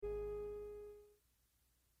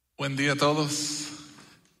Buen día a todos.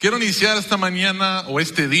 Quiero iniciar esta mañana o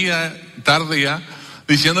este día, tarde ya,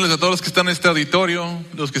 diciéndoles a todos los que están en este auditorio,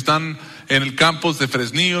 los que están en el campus de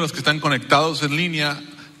Fresnillo, los que están conectados en línea,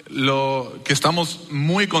 que estamos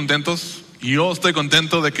muy contentos. Y yo estoy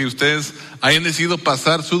contento de que ustedes hayan decidido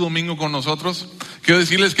pasar su domingo con nosotros. Quiero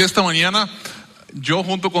decirles que esta mañana yo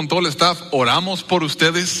junto con todo el staff oramos por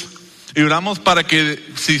ustedes y oramos para que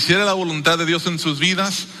se hiciera la voluntad de Dios en sus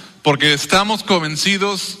vidas, porque estamos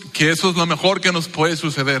convencidos que eso es lo mejor que nos puede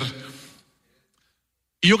suceder.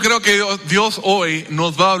 Y yo creo que Dios hoy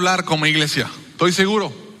nos va a hablar como iglesia. Estoy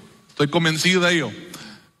seguro, estoy convencido de ello.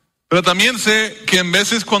 Pero también sé que en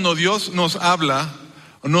veces cuando Dios nos habla,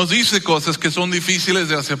 nos dice cosas que son difíciles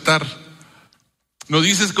de aceptar. Nos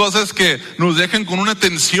dice cosas que nos dejan con una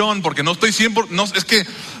tensión, porque no estoy siempre, es que,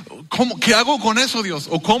 ¿qué hago con eso, Dios?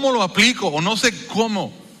 ¿O cómo lo aplico? O no sé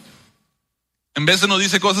cómo. En veces nos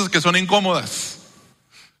dice cosas que son incómodas,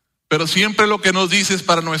 pero siempre lo que nos dice es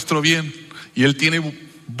para nuestro bien. Y Él tiene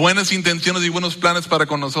buenas intenciones y buenos planes para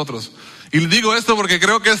con nosotros. Y le digo esto porque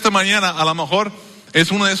creo que esta mañana a lo mejor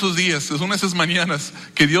es uno de esos días, es una de esas mañanas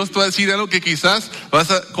que Dios te va a decir algo que quizás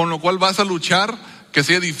con lo cual vas a luchar, que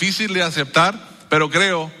sea difícil de aceptar, pero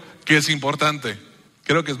creo que es importante.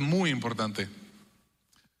 Creo que es muy importante.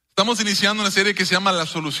 Estamos iniciando una serie que se llama La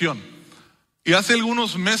Solución. Y hace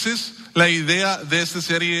algunos meses la idea de esta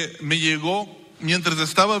serie me llegó mientras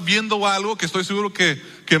estaba viendo algo que estoy seguro que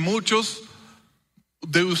muchos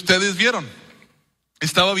de ustedes vieron.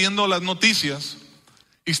 Estaba viendo las noticias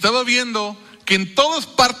y estaba viendo que en todas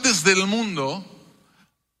partes del mundo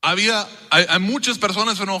hay muchas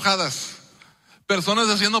personas enojadas, personas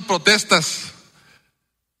haciendo protestas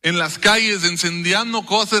en las calles, incendiando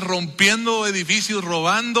cosas, rompiendo edificios,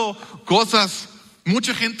 robando cosas.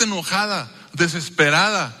 Mucha gente enojada,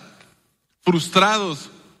 desesperada, frustrados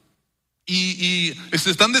y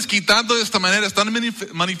se están desquitando de esta manera, están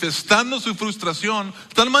manifestando su frustración,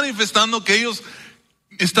 están manifestando que ellos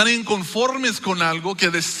están inconformes con algo, que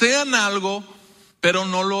desean algo, pero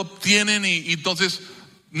no lo obtienen y entonces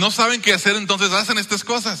no saben qué hacer, entonces hacen estas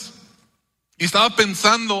cosas. Y estaba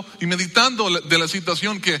pensando y meditando de la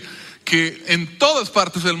situación que en todas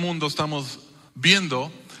partes del mundo estamos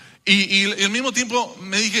viendo y al mismo tiempo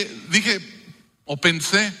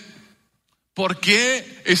pensé, ¿por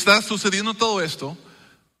qué está sucediendo todo esto?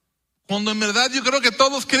 Cuando en verdad yo creo que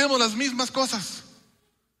todos queremos las mismas cosas.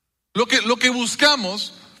 Lo que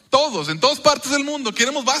buscamos, todos, en todas partes del mundo,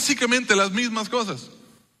 queremos básicamente las mismas cosas.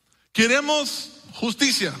 Queremos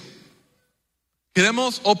justicia,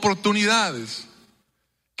 queremos oportunidades,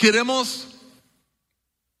 queremos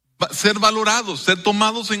ser valorados, ser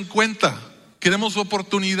tomados en cuenta, queremos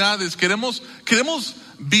oportunidades, queremos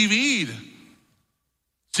vivir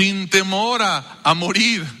sin temor a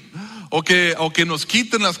morir o que nos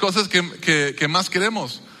quiten las cosas que más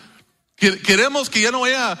queremos. Queremos que ya no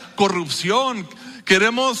haya corrupción,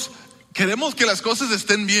 queremos que las cosas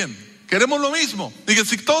estén bien. Queremos lo mismo. Diga,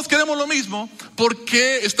 si todos queremos lo mismo, ¿por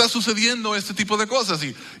qué está sucediendo este tipo de cosas?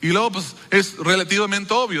 Y luego pues es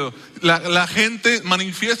relativamente obvio. La gente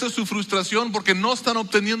manifiesta su frustración porque no están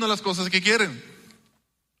obteniendo las cosas que quieren.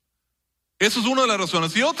 Eso es una de las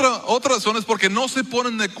razones. Y otra razón es porque no se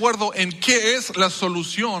ponen de acuerdo en qué es la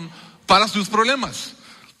solución para sus problemas.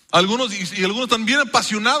 Algunos están bien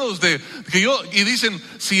apasionados y dicen,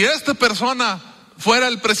 si esta persona fuera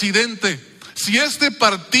el presidente, si este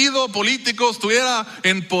partido político estuviera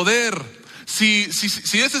en poder, si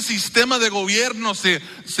ese sistema de gobierno se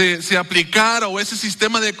aplicara, o ese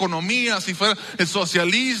sistema de economía, si fuera el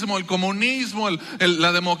socialismo, el comunismo,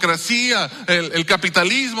 la democracia, el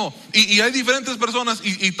capitalismo, y hay diferentes personas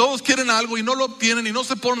y todos quieren algo y no lo obtienen y no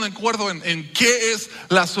se ponen de acuerdo en qué es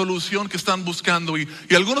la solución que están buscando, y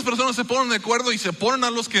algunas personas se ponen de acuerdo y se ponen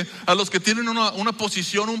a los que tienen una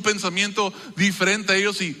posición, un pensamiento diferente a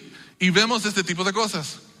ellos y vemos este tipo de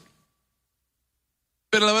cosas.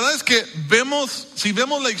 Pero la verdad es que si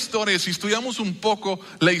vemos la historia, si estudiamos un poco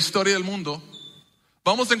la historia del mundo,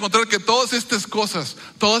 vamos a encontrar que todas estas cosas,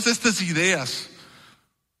 todas estas ideas,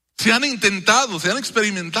 se han intentado, se han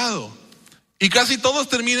experimentado, y casi todas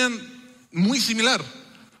terminan muy similar.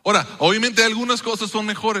 Ahora, obviamente algunas cosas son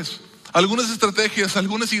mejores, algunas estrategias,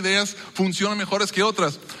 algunas ideas funcionan mejores que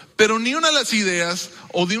otras, pero ni una de las ideas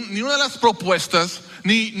ni una de las propuestas,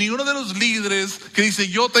 ni uno de los líderes que dice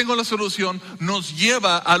yo tengo la solución nos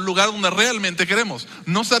lleva al lugar donde realmente queremos.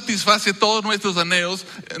 No satisface todos nuestros anhelos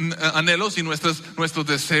y nuestros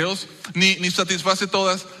deseos, ni satisface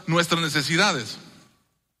todas nuestras necesidades.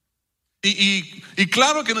 Y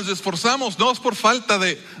claro que nos esforzamos, no es por falta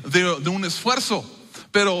de un esfuerzo,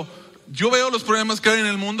 pero yo veo los problemas que hay en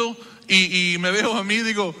el mundo y me veo a mí,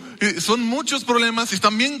 digo, son muchos problemas y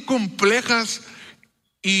están bien complejas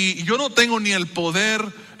y yo no tengo ni el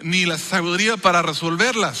poder ni la sabiduría para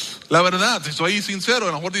resolverlas. La verdad, si soy sincero,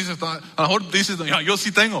 a lo mejor dices, no, yo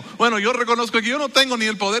sí tengo. Bueno, yo reconozco que yo no tengo ni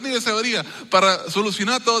el poder ni la sabiduría para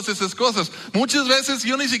solucionar todas esas cosas. Muchas veces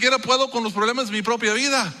yo ni siquiera puedo con los problemas de mi propia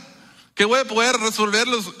vida. Que voy a poder resolver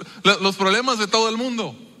los problemas de todo el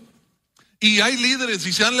mundo. Y hay líderes,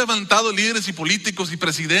 y se han levantado líderes y políticos y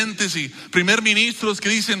presidentes y primer ministros que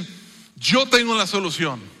dicen, yo tengo la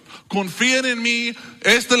solución, confíen en mí,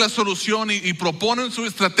 esta es la solución, y proponen su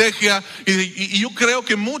estrategia, y yo creo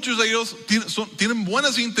que muchos de ellos tienen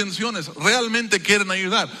buenas intenciones, realmente quieren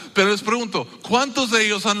ayudar, pero les pregunto, ¿cuántos de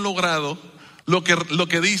ellos han logrado lo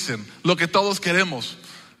que dicen, lo que todos queremos?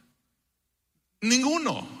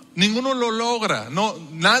 Ninguno lo logra,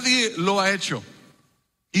 nadie lo ha hecho.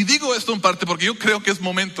 Y digo esto en parte porque yo creo que es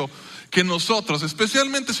momento que nosotros,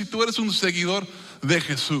 especialmente si tú eres un seguidor de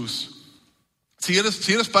Jesús, si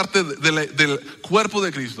eres parte del cuerpo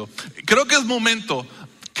de Cristo, creo que es momento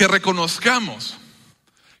que reconozcamos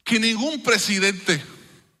que ningún presidente,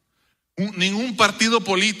 ningún partido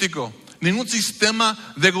político, ningún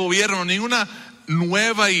sistema de gobierno, ninguna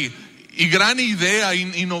nueva y gran idea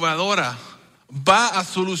innovadora va a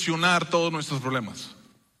solucionar todos nuestros problemas.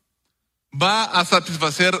 Va a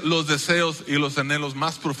satisfacer los deseos y los anhelos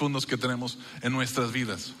más profundos que tenemos en nuestras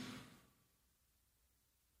vidas.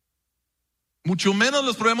 Mucho menos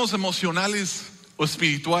los problemas emocionales o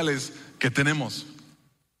espirituales que tenemos.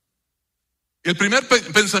 El primer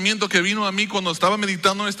pensamiento que vino a mí cuando estaba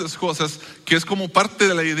meditando estas cosas, que es como parte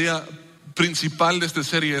de la idea principal de esta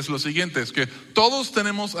serie, es lo siguiente: es que todos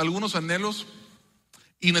tenemos algunos anhelos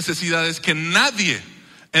y necesidades que nadie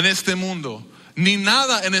en este mundo, ni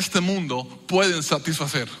nada en este mundo pueden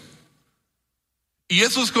satisfacer. Y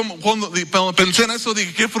eso es como cuando pensé en eso,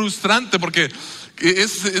 dije, qué frustrante, porque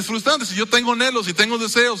es frustrante si yo tengo anhelos y tengo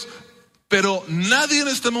deseos, pero nadie en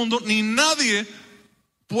este mundo, ni nadie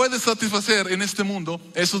puede satisfacer en este mundo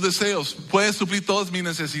esos deseos, puede suplir todas mis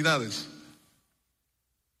necesidades.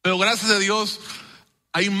 Pero gracias a Dios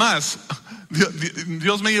hay más.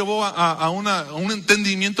 Dios me llevó a un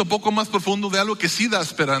entendimiento poco más profundo de algo que sí da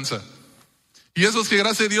esperanza. Y eso es que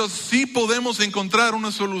gracias a Dios sí podemos encontrar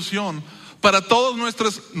una solución para todos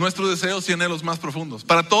nuestros deseos y anhelos más profundos,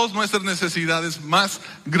 para todas nuestras necesidades más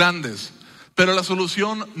grandes. Pero la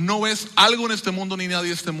solución no es algo en este mundo ni nadie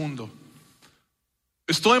en este mundo.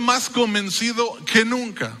 Estoy más convencido que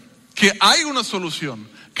nunca que hay una solución,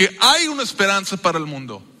 que hay una esperanza para el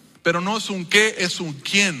mundo, pero no es un qué, es un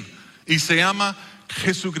quién, y se llama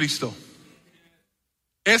Jesucristo.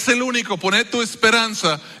 Es el único. Poner tu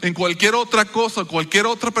esperanza en cualquier otra cosa, cualquier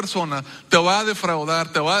otra persona, te va a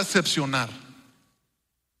defraudar, te va a decepcionar.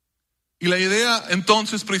 Y la idea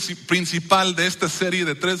entonces principal de esta serie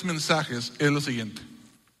de 3 mensajes es lo siguiente: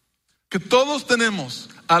 que todos tenemos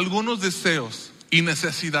algunos deseos y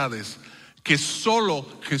necesidades que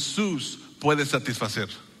solo Jesús puede satisfacer.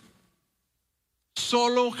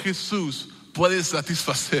 Solo Jesús puede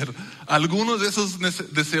satisfacer algunos de esos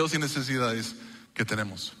deseos y necesidades que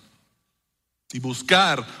tenemos. Y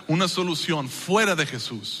buscar una solución fuera de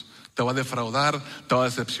Jesús te va a defraudar, te va a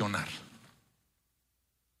decepcionar.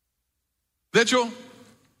 De hecho,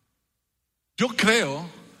 yo creo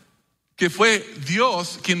que fue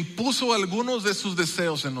Dios quien puso algunos de sus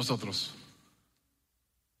deseos en nosotros.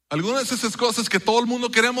 Algunas de esas cosas que todo el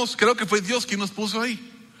mundo queremos, creo que fue Dios quien nos puso ahí.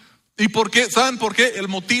 ¿Y por qué? ¿Saben por qué? El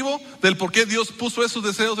motivo del por qué Dios puso esos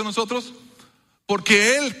deseos en nosotros.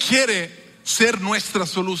 Porque Él quiere ser nuestra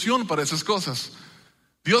solución para esas cosas.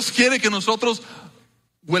 Dios quiere que nosotros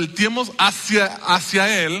volteemos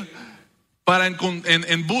hacia Él para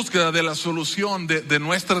en búsqueda de la solución de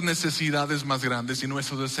nuestras necesidades más grandes y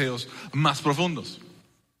nuestros deseos más profundos.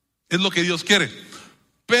 Es lo que Dios quiere.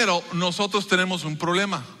 Pero nosotros tenemos un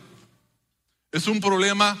problema. Es un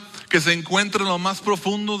problema que se encuentra en lo más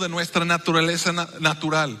profundo de nuestra naturaleza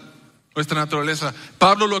natural. Nuestra naturaleza.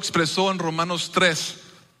 Pablo lo expresó en Romanos 3,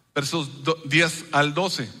 versos 10 al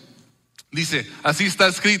 12. Dice, así está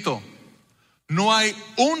escrito: no hay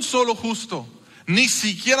un solo justo, ni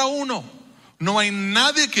siquiera uno. No hay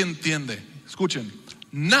nadie que entiende. Escuchen,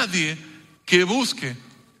 nadie que busque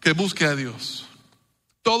a Dios.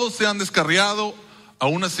 Todos se han descarriado,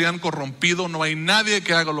 aún se han corrompido. No hay nadie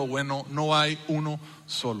que haga lo bueno, no hay uno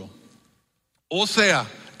solo. O sea,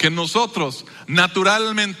 que nosotros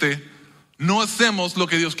naturalmente no hacemos lo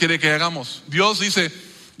que Dios quiere que hagamos. Dios dice,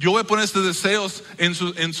 yo voy a poner estos deseos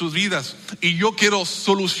en sus vidas y yo quiero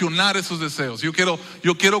solucionar esos deseos. Yo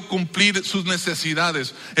quiero cumplir sus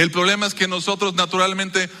necesidades. El problema es que nosotros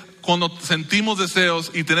naturalmente cuando sentimos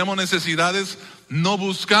deseos y tenemos necesidades, no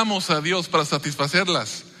buscamos a Dios para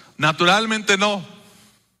satisfacerlas. Naturalmente no.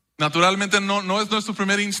 Naturalmente no es nuestro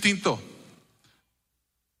primer instinto.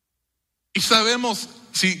 Y sabemos,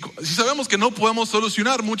 si sabemos que no podemos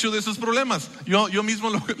solucionar muchos de esos problemas. Yo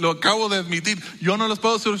mismo lo acabo de admitir. Yo no los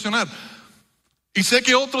puedo solucionar. Y sé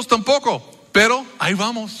que otros tampoco. Pero ahí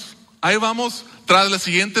vamos tras la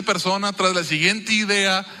siguiente persona, tras la siguiente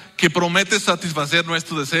idea que promete satisfacer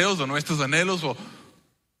nuestros deseos o nuestros anhelos o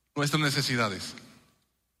nuestras necesidades.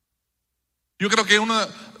 Yo creo que una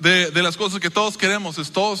de las cosas que todos queremos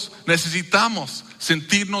es todos necesitamos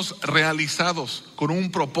sentirnos realizados con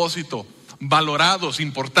un propósito, valorados,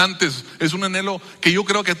 importantes. Es un anhelo que yo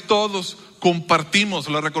creo que todos compartimos,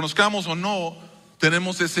 lo reconozcamos o no,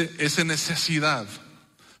 tenemos esa necesidad.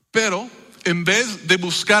 Pero en vez de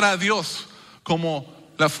buscar a Dios como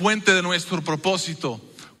la fuente de nuestro propósito,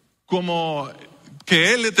 como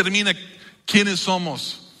que Él determine quiénes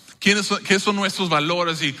somos, qué son nuestros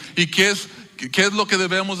valores y qué es lo que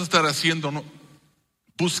debemos estar haciendo, ¿no?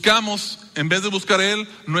 Buscamos, en vez de buscar a Él,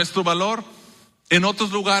 nuestro valor en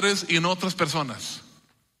otros lugares y en otras personas.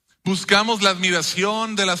 Buscamos la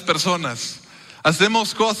admiración de las personas.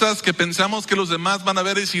 Hacemos cosas que pensamos que los demás van a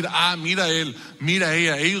ver y decir, mira él, mira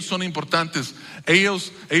ella, ellos son importantes,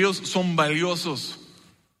 ellos son valiosos.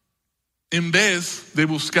 En vez de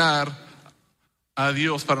buscar a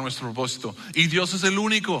Dios para nuestro propósito. Y Dios es el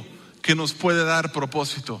único que nos puede dar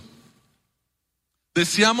propósito.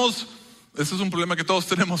 Deseamos, ese es un problema que todos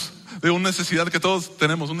tenemos, de una necesidad que todos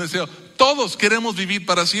tenemos, un deseo. Todos queremos vivir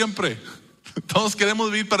para siempre. Todos queremos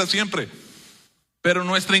vivir para siempre. Pero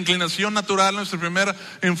nuestra inclinación natural, nuestro primer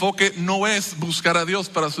enfoque no es buscar a Dios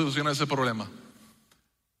para solucionar ese problema.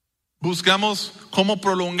 Buscamos cómo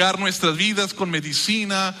prolongar nuestras vidas con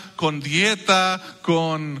medicina, con dieta,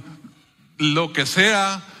 con lo que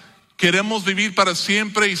sea. Queremos vivir para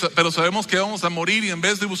siempre, pero sabemos que vamos a morir y en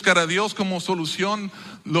vez de buscar a Dios como solución,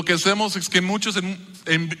 lo que hacemos es que muchos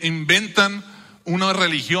inventan una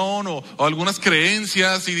religión o algunas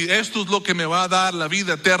creencias y esto es lo que me va a dar la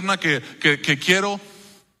vida eterna que quiero.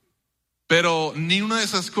 Pero ni una de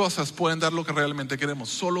esas cosas pueden dar lo que realmente queremos.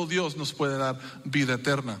 Solo Dios nos puede dar vida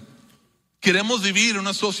eterna. Queremos vivir en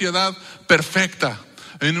una sociedad perfecta,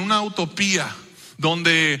 en una utopía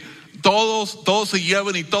donde todos se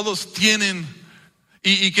llevan y todos tienen.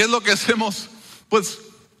 ¿Y qué es lo que hacemos? Pues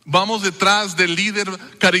vamos detrás del líder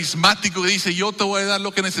carismático que dice, yo te voy a dar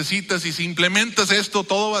lo que necesitas y si implementas esto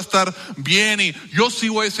todo va a estar bien y yo sí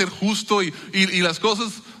voy a ser justo y las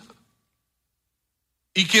cosas.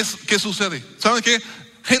 ¿Y qué sucede? ¿Saben qué?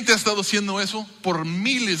 Gente ha estado haciendo eso por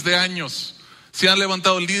miles de años. Se han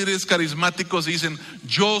levantado líderes carismáticos y dicen,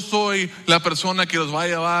 yo soy la persona que los va a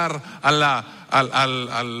llevar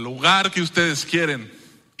al lugar que ustedes quieren.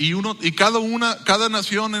 Y cada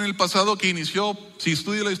nación en el pasado que inició, si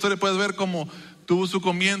estudias la historia puedes ver cómo tuvo su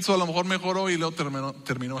comienzo, a lo mejor mejoró y luego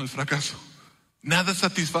terminó el fracaso. Nada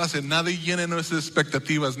satisface, nada llena nuestras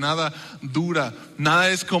expectativas, nada dura, nada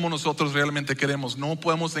es como nosotros realmente queremos. No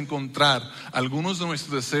podemos encontrar algunos de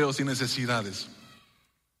nuestros deseos y necesidades.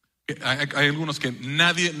 Hay algunos que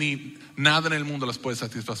nadie ni nada en el mundo las puede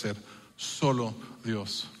satisfacer, solo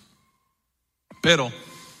Dios. Pero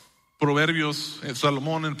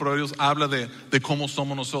Salomón en Proverbios habla de cómo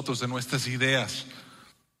somos nosotros, de nuestras ideas,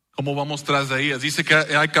 cómo vamos tras de ellas. Dice que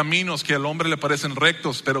hay caminos que al hombre le parecen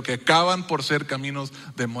rectos, pero que acaban por ser caminos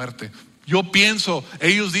de muerte.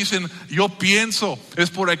 Ellos dicen, yo pienso, es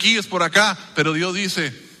por aquí, es por acá, pero Dios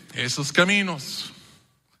dice, esos caminos,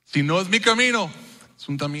 si no es mi camino,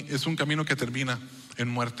 es un camino que termina en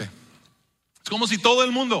muerte. Es como si todo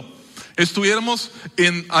el mundo estuviéramos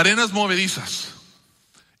en arenas movedizas.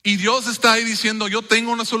 Y Dios está ahí diciendo, yo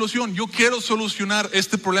tengo una solución, yo quiero solucionar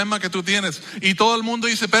este problema que tú tienes. Y todo el mundo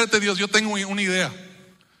dice, espérate Dios, yo tengo una idea.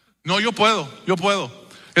 No, yo puedo.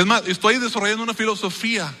 Es más, estoy desarrollando una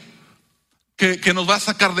filosofía que nos va a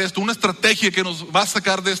sacar de esto, una estrategia que nos va a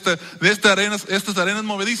sacar de estas arenas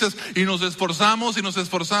movedizas. Y nos esforzamos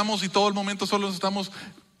y todo el momento solo nos estamos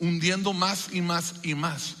hundiendo más y más y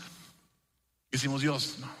más. Decimos,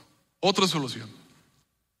 Dios, no, otra solución.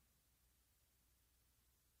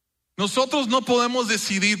 Nosotros no podemos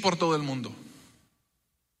decidir por todo el mundo.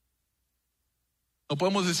 No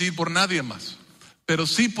podemos decidir por nadie más. Pero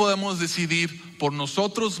sí podemos decidir por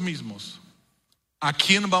nosotros mismos a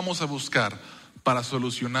quién vamos a buscar para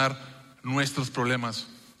solucionar nuestros problemas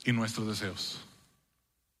y nuestros deseos.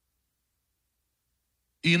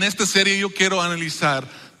 Y en esta serie yo quiero analizar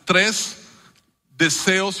 3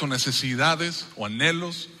 deseos o necesidades o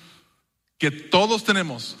anhelos que todos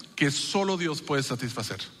tenemos que solo Dios puede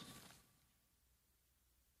satisfacer.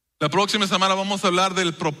 La próxima semana vamos a hablar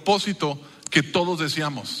del propósito que todos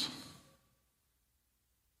deseamos.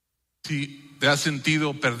 Si te has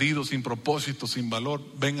sentido perdido, sin propósito, sin valor,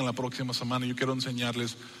 vengan la próxima semana. Yo quiero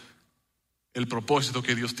enseñarles el propósito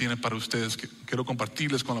que Dios tiene para ustedes, que quiero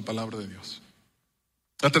compartirles con la palabra de Dios.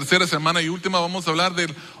 La tercera semana y última vamos a hablar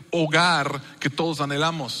del hogar que todos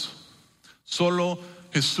anhelamos. Solo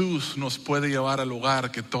Jesús nos puede llevar al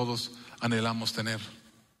hogar que todos anhelamos tener.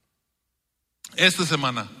 Esta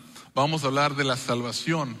semana vamos a hablar de la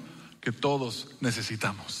salvación que todos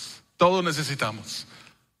necesitamos. Todos necesitamos.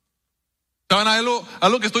 ¿Saben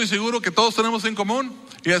algo que estoy seguro que todos tenemos en común?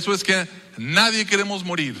 Y eso es que nadie queremos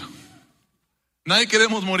morir. Nadie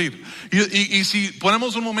queremos morir. Y si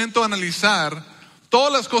ponemos un momento a analizar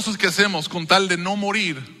todas las cosas que hacemos con tal de no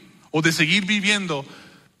morir o de seguir viviendo,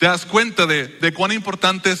 te das cuenta de cuán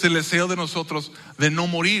importante es el deseo de nosotros de no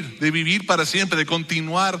morir, de vivir para siempre, de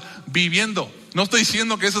continuar viviendo. No estoy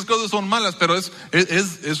diciendo que esas cosas son malas, pero es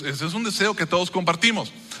un deseo que todos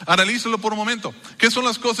compartimos. Analízalo por un momento. ¿Qué son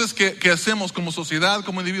las cosas que hacemos como sociedad,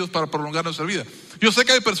 como individuos para prolongar nuestra vida? Yo sé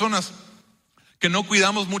que hay personas que no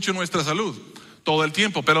cuidamos mucho nuestra salud todo el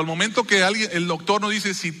tiempo, pero al momento que el doctor nos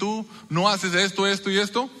dice, si tú no haces esto, esto y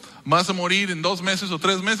esto, vas a morir en 2 meses o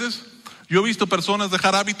 3 meses. Yo he visto personas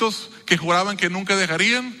dejar hábitos que juraban que nunca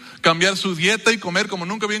dejarían, cambiar su dieta y comer como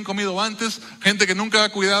nunca habían comido antes. Gente que nunca ha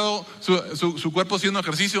cuidado su cuerpo haciendo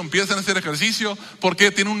ejercicio, empiezan a hacer ejercicio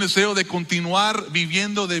porque tienen un deseo de continuar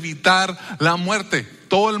viviendo, de evitar la muerte.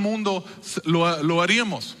 Todo el mundo lo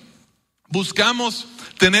haríamos. Buscamos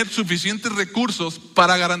tener suficientes recursos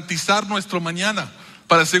para garantizar nuestro mañana,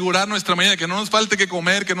 para asegurar nuestra mañana, que no nos falte que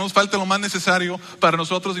comer, que no nos falte lo más necesario para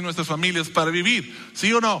nosotros y nuestras familias para vivir.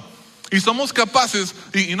 ¿Sí o no? Y somos capaces,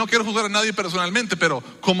 y no quiero juzgar a nadie personalmente, pero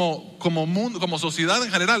como mundo, como sociedad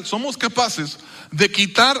en general, somos capaces de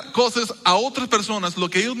quitar cosas a otras personas, lo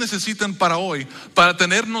que ellos necesitan para hoy, para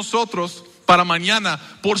tener nosotros para mañana,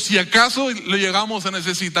 por si acaso lo llegamos a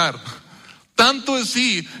necesitar. Tanto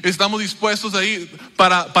así estamos dispuestos a ir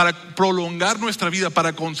para prolongar nuestra vida,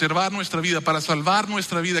 para conservar nuestra vida, para salvar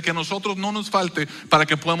nuestra vida, que a nosotros no nos falte para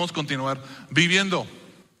que podamos continuar viviendo.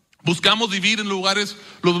 Buscamos vivir en los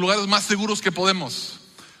lugares más seguros que podemos,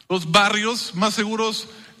 los barrios más seguros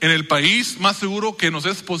en el país, más seguro que nos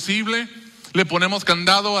es posible. Le ponemos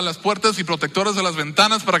candado a las puertas y protectores a las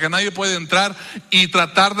ventanas para que nadie pueda entrar y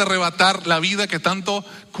tratar de arrebatar la vida que tanto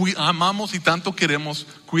amamos y tanto queremos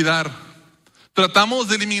cuidar. Tratamos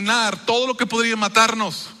de eliminar todo lo que podría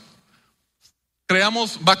matarnos.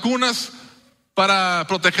 Creamos vacunas para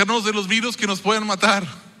protegernos de los virus que nos pueden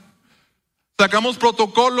matar. Sacamos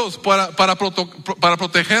protocolos para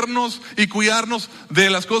protegernos y cuidarnos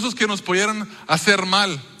de las cosas que nos pudieran hacer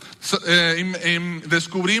mal.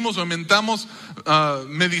 Descubrimos o inventamos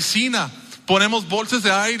medicina. Ponemos bolsas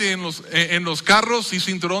de aire en los carros y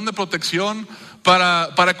cinturón de protección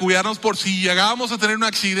para cuidarnos por si llegábamos a tener un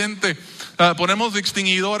accidente. Ponemos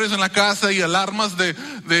extinguidores en la casa y alarmas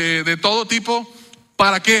de todo tipo.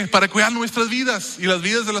 ¿Para qué? Para cuidar nuestras vidas y las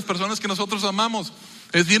vidas de las personas que nosotros amamos.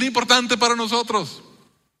 Es bien importante para nosotros.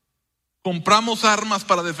 Compramos armas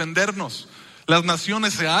para defendernos. Las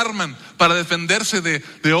naciones se arman para defenderse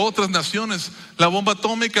de otras naciones. La bomba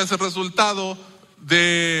atómica es el resultado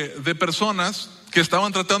de personas que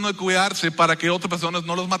estaban tratando de cuidarse para que otras personas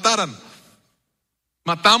no los mataran.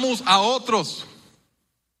 Matamos a otros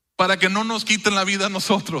para que no nos quiten la vida a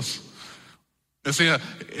nosotros. O sea,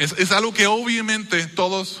 es algo que obviamente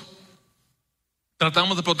todos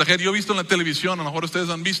tratamos de proteger. Yo he visto en la televisión, a lo mejor ustedes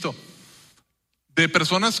han visto, de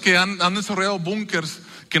personas que han desarrollado búnkers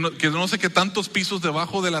que no sé qué tantos pisos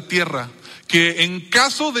debajo de la tierra, que en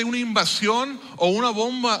caso de una invasión o una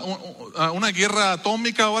bomba, una guerra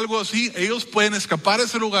atómica o algo así, ellos pueden escapar a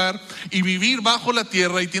ese lugar y vivir bajo la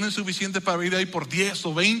tierra y tienen suficiente para vivir ahí por 10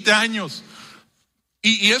 o 20 años.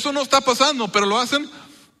 Y eso no está pasando, pero lo hacen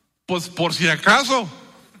pues por si acaso.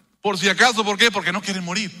 ¿Por qué? Porque no quieren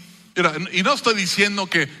morir. Y no estoy diciendo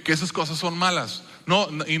que esas cosas son malas. No,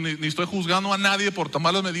 ni estoy juzgando a nadie por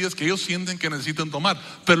tomar las medidas que ellos sienten que necesitan tomar.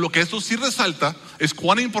 Pero lo que esto sí resalta es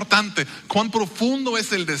cuán importante, cuán profundo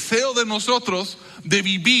es el deseo de nosotros de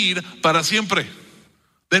vivir para siempre,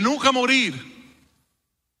 de nunca morir.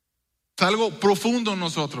 Es algo profundo en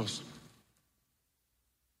nosotros.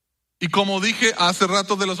 Y como dije hace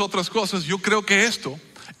rato de las otras cosas, yo creo que esto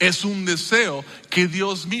es un deseo que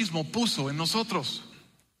Dios mismo puso en nosotros.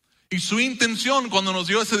 Y su intención cuando nos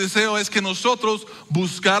dio ese deseo es que nosotros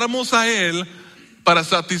buscáramos a Él para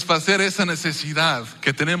satisfacer esa necesidad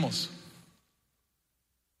que tenemos.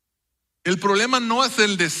 El problema no es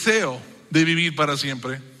el deseo de vivir para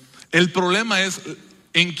siempre. El problema es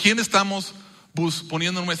en quién estamos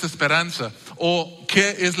poniendo nuestra esperanza? ¿O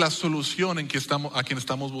qué es la solución a quien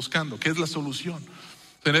estamos buscando? ¿Qué es la solución?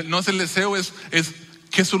 No es el deseo, es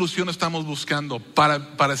qué solución estamos buscando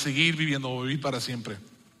para seguir viviendo o vivir para siempre.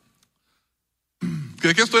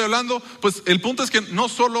 ¿De qué estoy hablando? Pues el punto es que no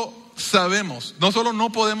solo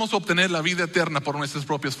no podemos obtener la vida eterna por nuestras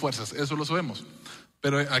propias fuerzas, eso lo sabemos,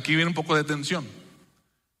 pero aquí viene un poco de tensión,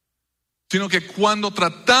 sino que cuando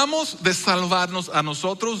tratamos de salvarnos a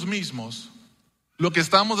nosotros mismos, lo que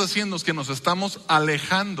estamos haciendo es que nos estamos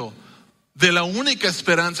alejando de la única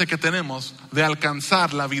esperanza que tenemos de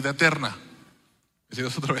alcanzar la vida eterna. Decir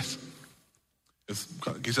eso otra vez. Es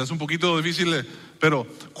quizás un poquito difícil, pero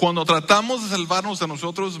cuando tratamos de salvarnos a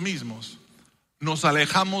nosotros mismos, nos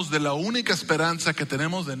alejamos de la única esperanza que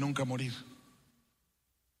tenemos de nunca morir.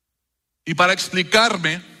 Y para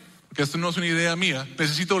explicarme, porque esto no es una idea mía,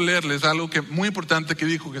 necesito leerles algo muy importante que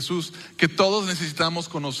dijo Jesús, que todos necesitamos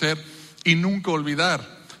conocer y nunca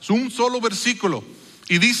olvidar. Es un solo versículo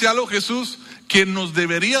y dice algo Jesús que nos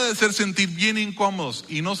debería de hacer sentir bien incómodos.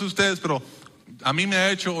 Y no sé ustedes, pero a mí me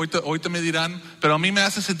ha hecho, ahorita me dirán, pero a mí me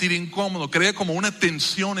hace sentir incómodo, crea como una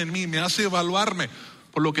tensión en mí, me hace evaluarme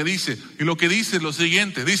por lo que dice. Y lo que dice es lo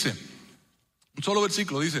siguiente, dice, un solo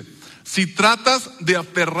versículo, dice, si tratas de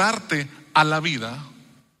aferrarte a la vida,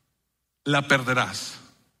 la perderás.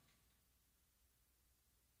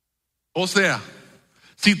 O sea,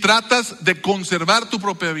 si tratas de conservar tu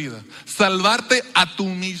propia vida, salvarte a tú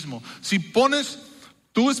mismo, si pones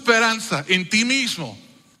tu esperanza en ti mismo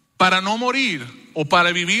para no morir o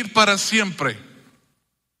para vivir para siempre,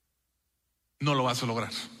 no lo vas a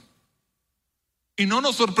lograr. Y no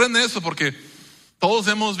nos sorprende eso porque todos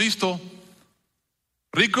hemos visto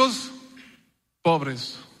ricos,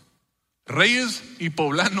 pobres, reyes y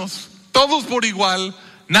poblanos, todos por igual.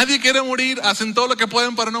 Nadie quiere morir, hacen todo lo que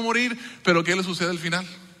pueden para no morir, pero ¿qué le sucede al final?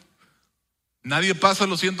 Nadie pasa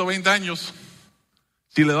los 120 años.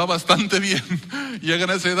 Si le va bastante bien,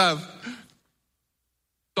 llegan a esa edad.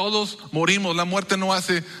 Todos morimos, la muerte no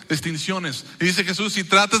hace distinciones. Y dice Jesús, si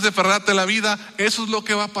tratas de aferrarte a la vida, eso es lo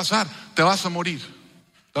que va a pasar. Te vas a morir.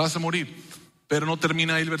 Pero no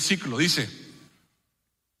termina ahí el versículo, dice,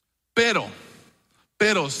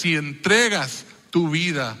 pero si entregas tu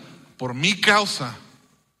vida por mi causa,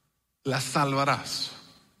 la salvarás.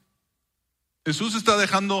 Jesús está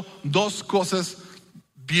dejando dos cosas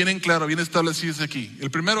bien en claro, bien establecidas aquí. El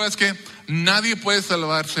primero es que nadie puede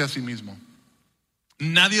salvarse a sí mismo.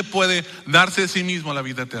 Nadie puede darse a sí mismo la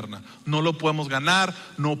vida eterna. No lo podemos ganar,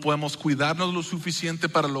 no podemos cuidarnos lo suficiente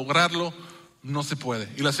para lograrlo, no se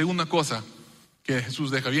puede. Y la segunda cosa que Jesús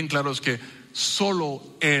deja bien claro es que solo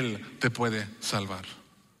Él te puede salvar.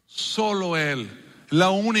 Solo Él, la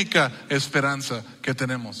única esperanza que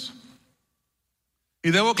tenemos. Y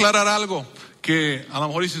debo aclarar algo que a lo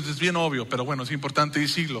mejor dices es bien obvio, pero bueno, es importante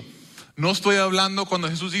decirlo. No estoy hablando cuando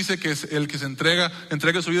Jesús dice que es el que se entrega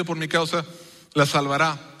su vida por mi causa, la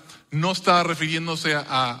salvará. No está refiriéndose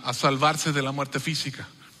a salvarse de la muerte física.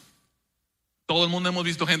 Todo el mundo hemos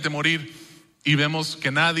visto gente morir y vemos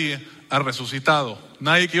que nadie ha resucitado.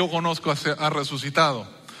 Nadie que yo conozco ha resucitado.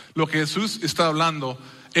 Lo que Jesús está hablando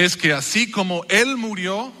es que así como Él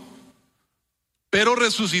murió, pero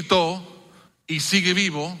resucitó y sigue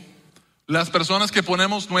vivo, las personas que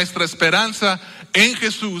ponemos nuestra esperanza en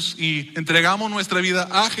Jesús y entregamos nuestra vida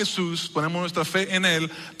a Jesús, ponemos nuestra fe en Él,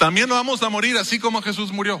 también vamos a morir así como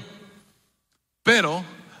Jesús murió. Pero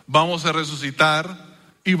vamos a resucitar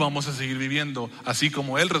y vamos a seguir viviendo así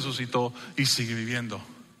como Él resucitó y sigue viviendo.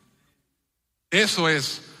 Eso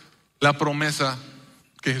es la promesa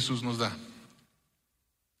que Jesús nos da.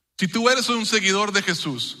 Si tú eres un seguidor de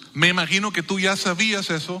Jesús, me imagino que tú ya sabías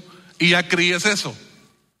eso y ya creías eso.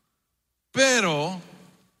 Pero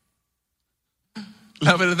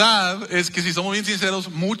la verdad es que si somos bien sinceros,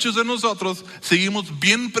 muchos de nosotros seguimos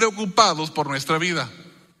bien preocupados por nuestra vida.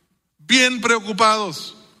 Bien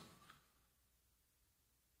preocupados.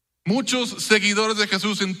 Muchos seguidores de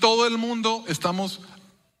Jesús en todo el mundo estamos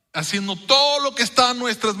haciendo todo lo que está en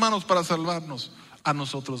nuestras manos para salvarnos a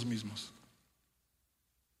nosotros mismos.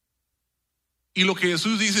 Y lo que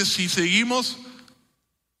Jesús dice, si seguimos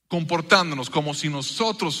comportándonos como si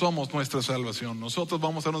nosotros somos nuestra salvación, nosotros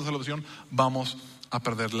vamos a nuestra salvación, vamos a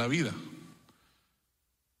perder la vida.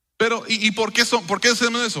 Pero, ¿y por qué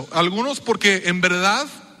hacemos eso? Algunos porque en verdad,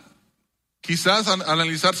 quizás al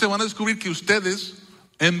analizarse van a descubrir que ustedes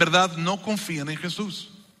en verdad no confían en Jesús.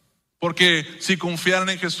 Porque si confiaran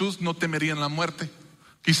en Jesús no temerían la muerte,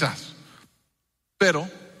 quizás. Pero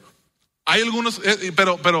hay algunos,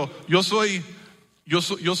 pero yo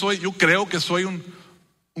creo que soy un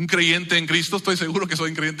creyente en Cristo, estoy seguro que soy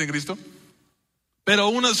un creyente en Cristo. Pero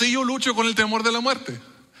aún así yo lucho con el temor de la muerte.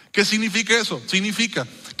 ¿Qué significa eso? Significa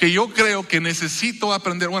que yo creo que necesito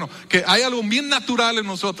aprender, que hay algo bien natural en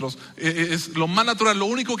nosotros, es lo más natural, lo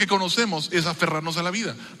único que conocemos es aferrarnos a la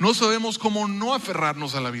vida. No sabemos cómo no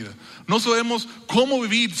aferrarnos a la vida. No sabemos cómo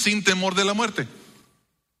vivir sin temor de la muerte.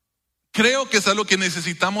 Creo que es algo que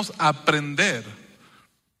necesitamos aprender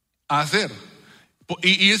a hacer.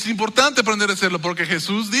 Y es importante aprender a hacerlo porque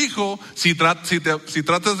Jesús dijo, si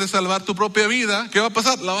tratas de salvar tu propia vida, ¿qué va a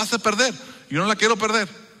pasar? La vas a perder. Yo no la quiero perder.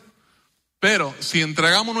 Pero si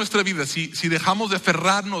entregamos nuestra vida, si dejamos de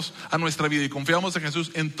aferrarnos a nuestra vida y confiamos en Jesús,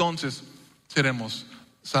 entonces seremos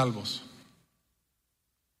salvos.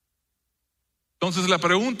 Entonces la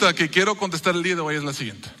pregunta que quiero contestar el día de hoy es la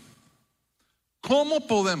siguiente. ¿Cómo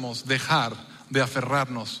podemos dejar de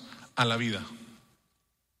aferrarnos a la vida?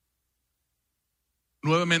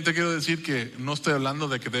 Nuevamente quiero decir que no estoy hablando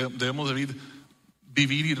de que debemos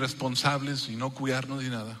vivir irresponsables y no cuidarnos ni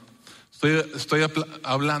nada. Estoy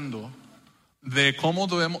hablando de cómo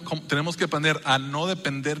tenemos que aprender a no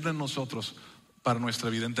depender de nosotros para nuestra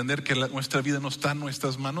vida. Entender que nuestra vida no está en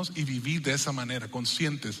nuestras manos y vivir de esa manera,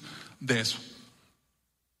 conscientes de eso.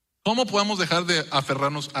 ¿Cómo podemos dejar de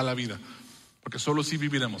aferrarnos a la vida? Porque solo así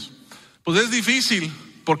viviremos. Pues es difícil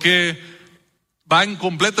porque van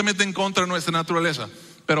completamente en contra de nuestra naturaleza.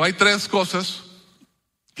 Pero hay 3 cosas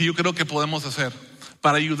que yo creo que podemos hacer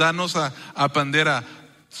para ayudarnos a aprender a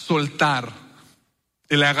soltar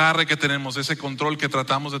el agarre que tenemos, ese control que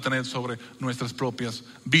tratamos de tener sobre nuestras propias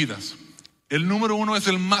vidas. El número 1 es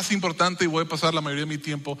el más importante y voy a pasar la mayoría de mi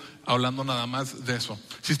tiempo hablando nada más de eso.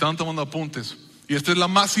 Si están tomando apuntes, y esta es la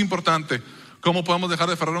más importante, ¿cómo podemos dejar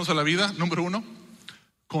de aferrarnos a la vida? Número 1,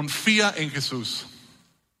 confía en Jesús.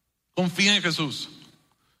 Confía en Jesús.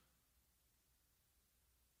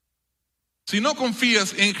 Si no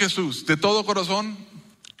confías en Jesús de todo corazón,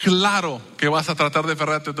 claro que vas a tratar de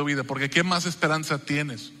aferrarte a tu vida, porque ¿qué más esperanza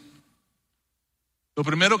tienes? Lo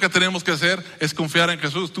primero que tenemos que hacer es confiar en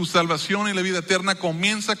Jesús. Tu salvación y la vida eterna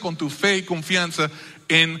comienza con tu fe y confianza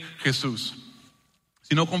en Jesús.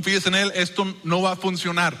 Si no confías en Él, esto no va a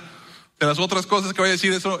funcionar. De las otras cosas que voy a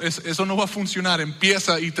decir, eso no va a funcionar.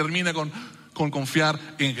 Empieza y termina con confiar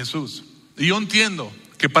en Jesús. Y yo entiendo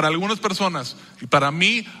que para algunas personas, y para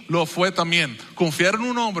mí lo fue también, confiar en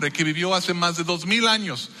un hombre que vivió hace más de 2000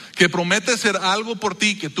 años, que promete hacer algo por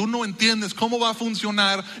ti, que tú no entiendes cómo va a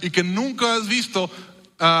funcionar y que nunca has visto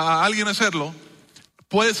a alguien hacerlo,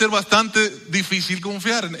 puede ser bastante difícil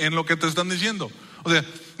confiar en lo que te están diciendo. O sea,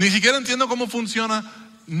 ni siquiera entiendo cómo funciona.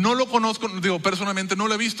 No lo conozco, personalmente no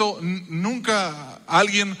lo he visto nunca a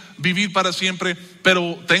alguien vivir para siempre,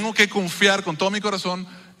 pero tengo que confiar con todo mi corazón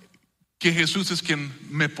que Jesús es quien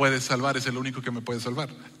me puede salvar, es el único que me puede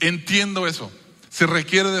salvar. Entiendo eso, se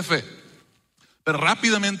requiere de fe. Pero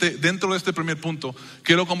rápidamente, dentro de este primer punto,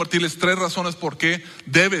 quiero compartirles 3 razones por qué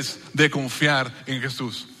debes de confiar en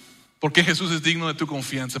Jesús. ¿Por qué Jesús es digno de tu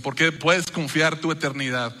confianza? ¿Por qué puedes confiar tu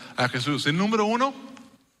eternidad a Jesús? El número 1,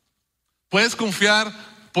 puedes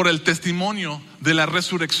confiar por el testimonio de la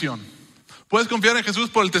resurrección. Puedes confiar en Jesús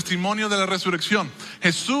por el testimonio de la resurrección.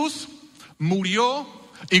 Jesús murió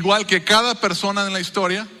igual que cada persona en la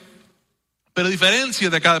historia, pero a diferencia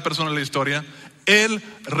de cada persona en la historia, Él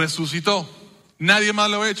resucitó. Nadie más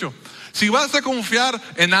lo ha hecho. Si vas a confiar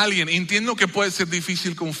en alguien, entiendo que puede ser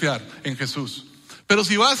difícil confiar en Jesús, pero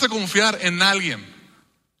si vas a confiar en alguien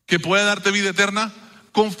que puede darte vida eterna,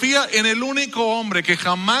 confía en el único hombre que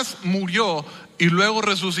jamás murió y luego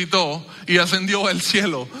resucitó y ascendió al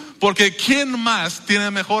cielo. Porque ¿quién más tiene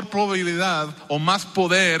mejor probabilidad o más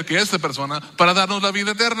poder que esa persona para darnos la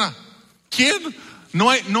vida eterna? ¿Quién? No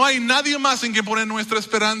hay nadie más en quien poner nuestra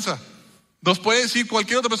esperanza. Nos puede decir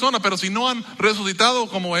cualquier otra persona, pero si no han resucitado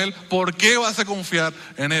como Él, ¿por qué vas a confiar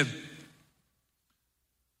en Él?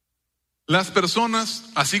 Las personas,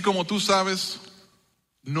 así como tú sabes,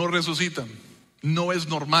 no resucitan. No es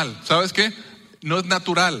normal. ¿Sabes qué? No es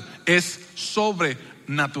natural, es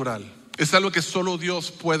sobrenatural. Es algo que solo Dios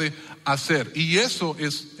puede hacer. Y eso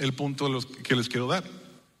es el punto que les quiero dar.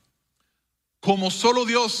 Como solo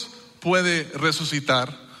Dios puede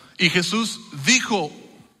resucitar, y Jesús dijo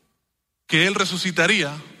que Él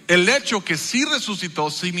resucitaría, el hecho que sí resucitó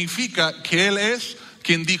significa que Él es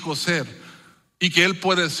quien dijo ser, y que Él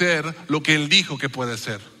puede ser lo que Él dijo que puede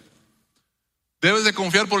ser. Debes de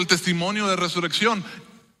confiar por el testimonio de resurrección.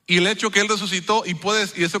 Y el hecho que Él resucitó y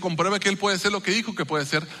eso comprueba que Él puede ser lo que dijo que puede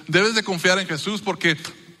ser. Debes de confiar en Jesús porque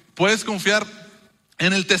puedes confiar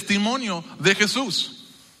en el testimonio de Jesús.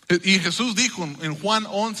 Y Jesús dijo en Juan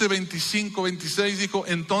 11, 25, 26, dijo,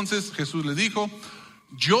 entonces Jesús le dijo,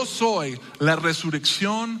 yo soy la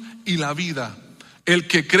resurrección y la vida. El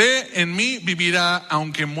que cree en mí vivirá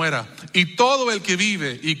aunque muera. Y todo el que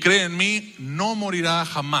vive y cree en mí no morirá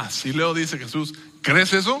jamás. Y luego dice Jesús,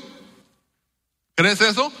 ¿crees eso? ¿Crees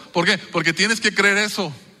eso? ¿Por qué? Porque tienes que creer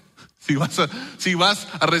eso si vas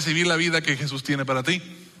a recibir la vida que Jesús tiene para ti.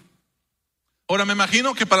 Ahora me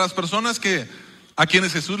imagino que para las personas a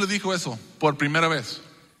quienes Jesús les dijo eso por primera vez,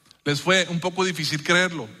 les fue un poco difícil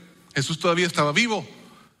creerlo. Jesús todavía estaba vivo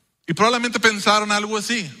y probablemente pensaron algo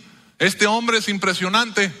así: este hombre es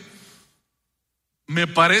impresionante, me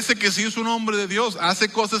parece que sí es un hombre de Dios,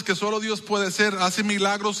 hace cosas que solo Dios puede hacer, hace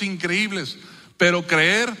milagros increíbles, pero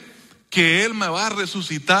creer que Él me va a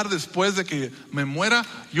resucitar después de que me muera,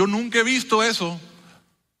 yo nunca he visto eso,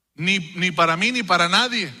 ni para mí ni para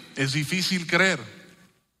nadie. Es difícil creer.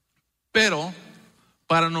 Pero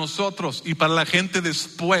para nosotros y para la gente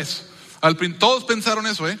después, todos pensaron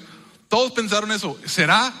eso, todos pensaron eso.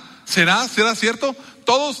 ¿Será cierto?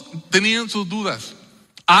 Todos tenían sus dudas,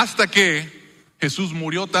 hasta que Jesús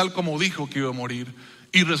murió tal como dijo que iba a morir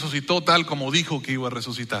y resucitó tal como dijo que iba a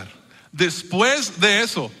resucitar. Después de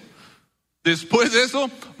eso,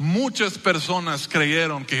 muchas personas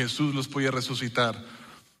creyeron que Jesús los podía resucitar.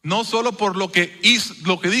 No solo por lo que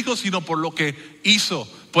dijo, sino por lo que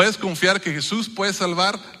hizo. Puedes confiar que Jesús puede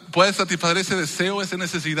salvar, puede satisfacer ese deseo, esa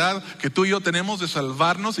necesidad que tú y yo tenemos de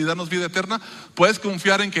salvarnos y darnos vida eterna. Puedes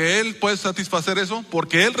confiar en que Él puede satisfacer eso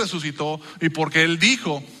porque Él resucitó y porque Él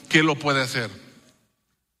dijo que lo puede hacer.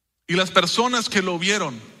 Y las personas que lo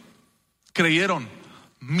vieron, creyeron.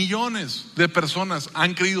 Millones de personas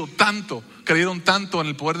creyeron tanto en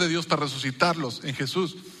el poder de Dios para resucitarlos en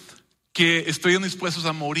Jesús, que estuvieron dispuestos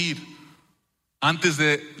a morir antes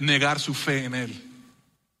de negar su fe en Él.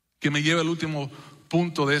 Que me lleva al último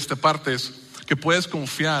punto de esta parte, es que puedes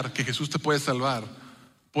confiar que Jesús te puede salvar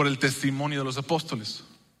por el testimonio de los apóstoles.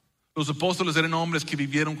 Los apóstoles eran hombres que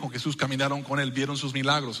vivieron con Jesús, caminaron con Él, vieron sus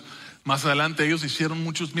milagros. Más adelante ellos hicieron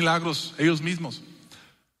muchos milagros ellos mismos.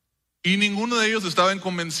 Y ninguno de ellos estaban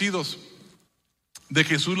convencidos de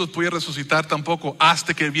que Jesús los podía resucitar tampoco,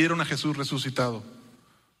 hasta que vieron a Jesús resucitado.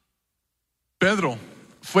 Pedro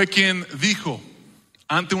fue quien dijo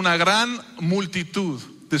ante una gran multitud,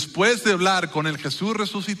 después de hablar con el Jesús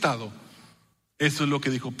resucitado, eso es lo que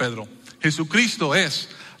dijo Pedro: Jesucristo es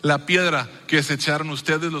la piedra que desecharon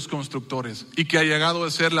ustedes los constructores y que ha llegado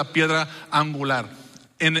a ser la piedra angular.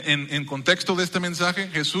 En contexto de este mensaje,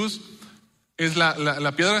 Jesús es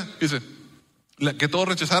la piedra, dice, la que todos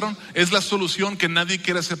rechazaron, es la solución que nadie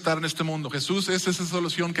quiere aceptar en este mundo. Jesús es esa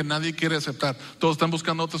solución que nadie quiere aceptar. Todos están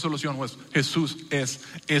buscando otra solución, pues Jesús es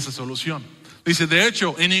esa solución. Dice, de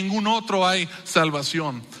hecho, en ningún otro hay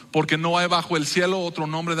salvación, porque no hay bajo el cielo otro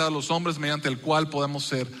nombre dado a los hombres mediante el cual podemos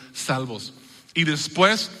ser salvos. Y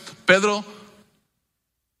después Pedro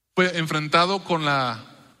fue enfrentado con la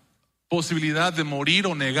posibilidad de morir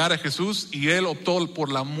o negar a Jesús, y él optó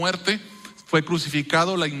por la muerte. Fue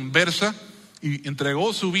crucificado la inversa y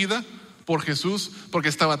entregó su vida por Jesús, porque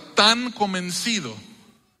estaba tan convencido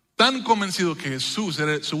que Jesús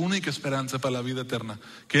era su única esperanza para la vida eterna,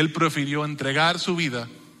 que él prefirió entregar su vida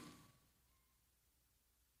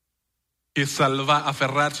que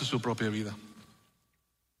aferrarse a su propia vida.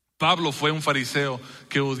 Pablo fue un fariseo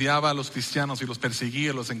que odiaba a los cristianos y los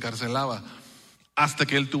perseguía, los encarcelaba, hasta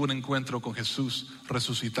que él tuvo un encuentro con Jesús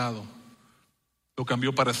resucitado. Lo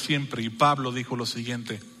cambió para siempre. Y Pablo dijo lo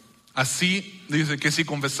siguiente: así dice que si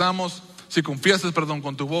confiesas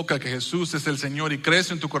con tu boca que Jesús es el Señor y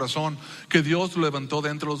crees en tu corazón que Dios lo levantó de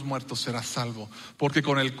entre los muertos, serás salvo. Porque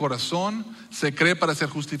con el corazón se cree para ser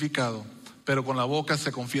justificado, pero con la boca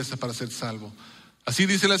se confiesa para ser salvo. Así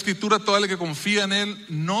dice la Escritura: todo el que confía en Él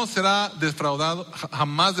no será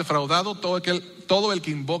jamás defraudado. Todo el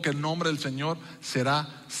que invoque el nombre del Señor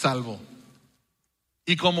será salvo.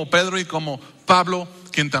 Y como Pedro y como Pablo,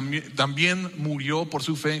 quien también murió por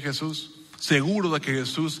su fe en Jesús, seguro de que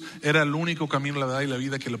Jesús era el único camino, la verdad y la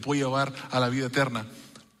vida que le puede llevar a la vida eterna,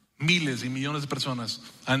 miles y millones de personas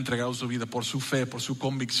han entregado su vida por su fe, por su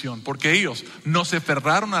convicción, porque ellos no se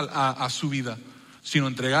aferraron a su vida, sino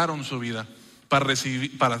entregaron su vida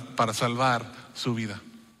para salvar su vida.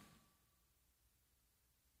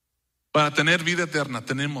 Para tener vida eterna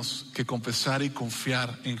tenemos que confesar y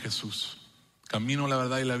confiar en Jesús. Camino, la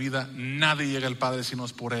verdad y la vida. Nadie llega al Padre si no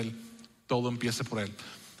es por Él. Todo empieza por Él.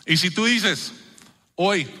 Y si tú dices,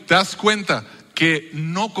 hoy te das cuenta que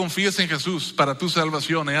no confíes en Jesús para tu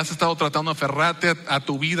salvación y has estado tratando de aferrarte a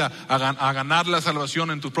tu vida, a ganar la salvación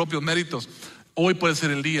en tus propios méritos, hoy puede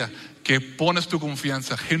ser el día que pones tu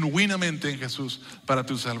confianza genuinamente en Jesús para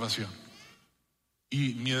tu salvación.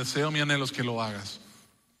 Y mi deseo, mi anhelo es que lo hagas.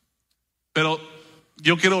 Pero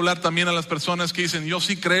Yo quiero hablar también a las personas que dicen, yo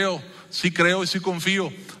sí creo y sí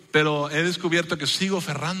confío, pero he descubierto que sigo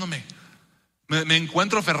aferrándome. Me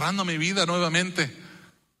encuentro aferrando a mi vida nuevamente.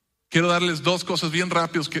 Quiero darles dos cosas bien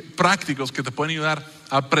rápidos, prácticos, que te pueden ayudar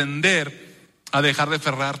a aprender a dejar de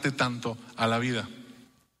aferrarte tanto a la vida.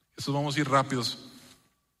 Estos vamos a ir rápidos.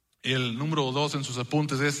 El número 2 en sus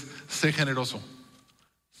apuntes es: sé generoso.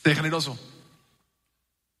 Sé generoso.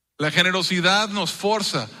 La generosidad nos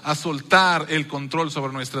forza a soltar el control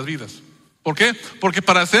sobre nuestras vidas. ¿Por qué? Porque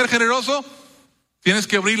para ser generoso tienes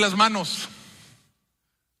que abrir las manos.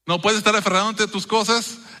 No puedes estar aferrándote a tus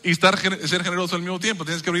cosas y ser generoso al mismo tiempo.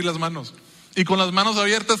 Tienes que abrir las manos. Y con las manos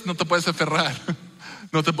abiertas no te puedes aferrar.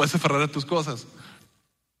 No te puedes aferrar a tus cosas.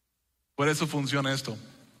 Por eso funciona esto.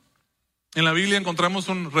 En la Biblia encontramos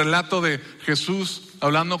un relato de Jesús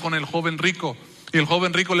hablando con el joven rico. Y el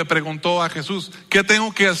joven rico le preguntó a Jesús: ¿qué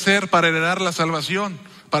tengo que hacer para heredar la salvación?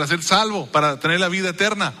 Para ser salvo, para tener la vida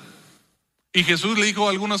eterna. Y Jesús le dijo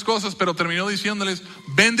algunas cosas, pero terminó diciéndoles: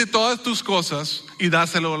 vende todas tus cosas y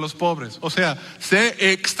dáselo a los pobres. O sea,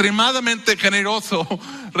 sé extremadamente generoso,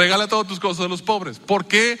 regala todas tus cosas a los pobres. ¿Por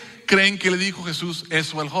qué creen que le dijo Jesús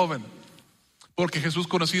eso al joven? Porque Jesús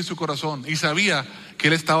conocía su corazón y sabía que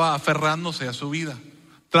él estaba aferrándose a su vida.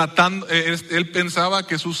 Él pensaba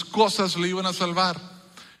que sus cosas le iban a salvar.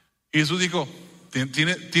 Y Jesús dijo: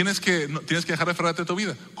 tienes que dejar de aferrarte a tu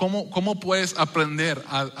vida. ¿Cómo puedes aprender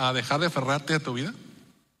a dejar de aferrarte a tu vida?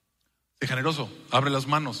 Sé generoso, abre las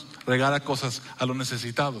manos, regala cosas a los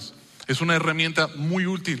necesitados. Es una herramienta muy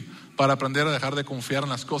útil para aprender a dejar de confiar en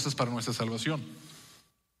las cosas para nuestra salvación.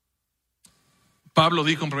 Pablo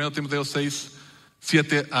dijo en 1 Timoteo 6,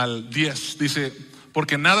 7 al 10, dice: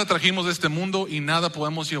 porque nada trajimos de este mundo y nada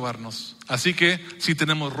podemos llevarnos. Así que si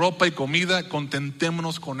tenemos ropa y comida,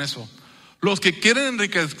 contentémonos con eso. Los que quieren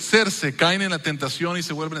enriquecerse caen en la tentación y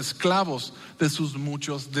se vuelven esclavos de sus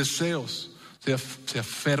muchos deseos. Se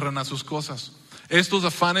aferran a sus cosas. Estos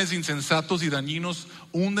afanes insensatos y dañinos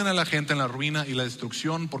hunden a la gente en la ruina y la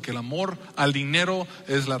destrucción, porque el amor al dinero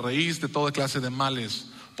es la raíz de toda clase de males.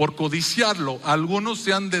 Por codiciarlo, algunos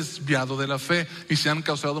se han desviado de la fe y se han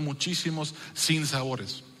causado muchísimos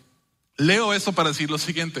sinsabores. Leo eso para decir lo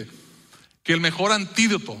siguiente: que el mejor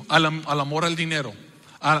antídoto al amor al dinero,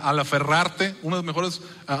 al aferrarte, uno de los mejores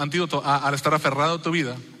antídotos al estar aferrado a tu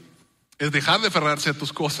vida, es dejar de aferrarse a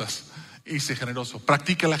tus cosas y ser generoso.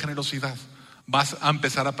 Practica la generosidad. Vas a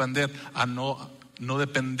empezar a aprender a no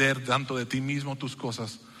depender tanto de ti mismo, tus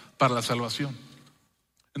cosas, para la salvación.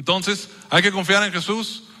 Entonces, hay que confiar en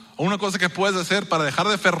Jesús. Una cosa que puedes hacer para dejar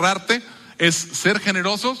de aferrarte es ser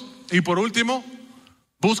generosos. Y por último,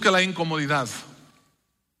 busca la incomodidad.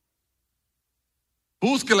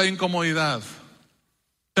 Busca la incomodidad.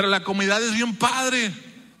 Pero la comodidad es bien padre.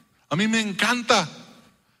 A mí me encanta.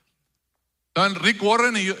 Rick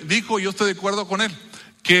Warren dijo, y yo estoy de acuerdo con él,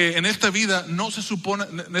 que en esta vida no se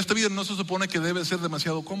supone que debe ser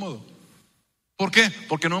demasiado cómodo. ¿Por qué?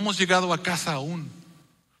 Porque no hemos llegado a casa aún.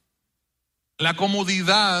 La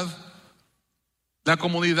comodidad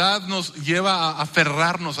nos lleva a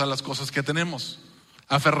aferrarnos a las cosas que tenemos,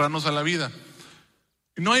 a aferrarnos a la vida.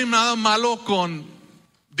 Y no hay nada malo con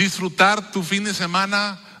disfrutar tu fin de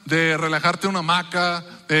semana, de relajarte en una hamaca,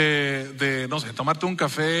 de tomarte un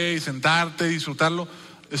café y sentarte y disfrutarlo.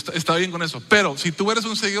 Está bien con eso. Pero si tú eres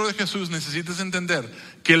un seguidor de Jesús, necesitas entender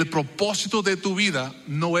que el propósito de tu vida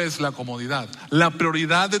no es la comodidad. La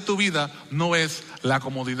prioridad de tu vida no es la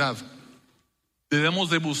comodidad. Debemos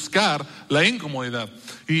de buscar la incomodidad.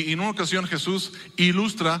 Y en una ocasión Jesús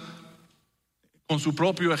ilustra con su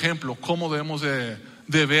propio ejemplo cómo debemos de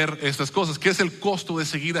ver estas cosas. ¿Qué es el costo de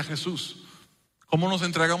seguir a Jesús? ¿Cómo nos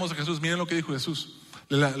entregamos a Jesús? Miren lo que dijo Jesús,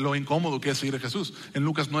 lo incómodo que es seguir a Jesús. En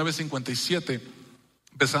Lucas 9:57,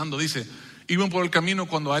 empezando, dice: iban por el camino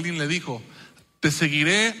cuando alguien le dijo: te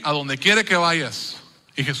seguiré a donde quiera que vayas.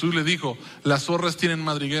 Y Jesús le dijo: las zorras tienen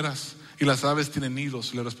madrigueras y las aves tienen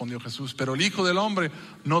nidos, le respondió Jesús, pero el Hijo del Hombre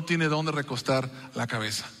no tiene dónde recostar la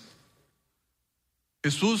cabeza.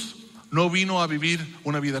 Jesús no vino a vivir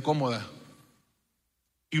una vida cómoda.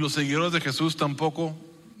 Y los seguidores de Jesús tampoco,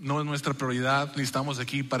 no es nuestra prioridad, ni estamos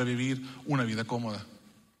aquí para vivir una vida cómoda.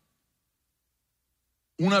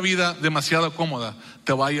 Una vida demasiado cómoda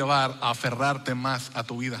te va a llevar a aferrarte más a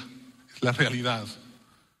tu vida. Es la realidad.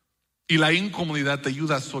 Y la incomodidad te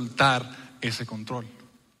ayuda a soltar ese control.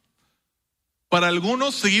 Para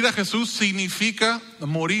algunos, seguir a Jesús significa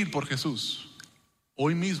morir por Jesús.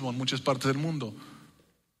 Hoy mismo, en muchas partes del mundo,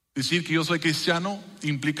 decir que yo soy cristiano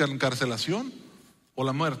implica encarcelación o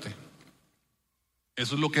la muerte.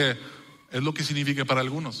 Eso es lo que significa para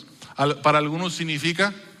algunos. Para algunos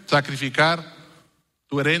significa sacrificar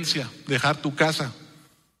tu herencia, dejar tu casa,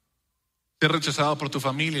 ser rechazado por tu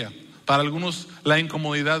familia. Para algunos la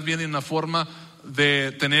incomodidad viene en la forma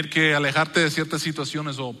de tener que alejarte de ciertas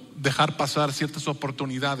situaciones o dejar pasar ciertas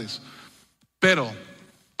oportunidades. Pero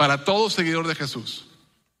para todo seguidor de Jesús,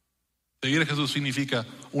 seguir a Jesús significa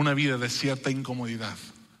una vida de cierta incomodidad.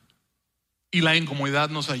 Y la incomodidad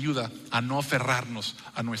nos ayuda a no aferrarnos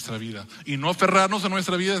a nuestra vida. Y no aferrarnos a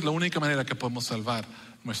nuestra vida es la única manera que podemos salvar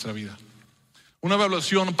nuestra vida. Una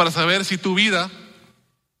evaluación para saber si tú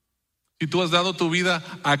has dado tu vida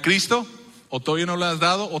a Cristo o todavía no la has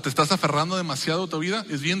dado o te estás aferrando demasiado a tu vida,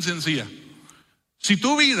 es bien sencilla. Si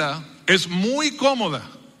tu vida es muy cómoda,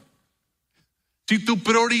 si tu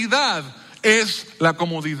prioridad es la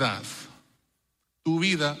comodidad, tu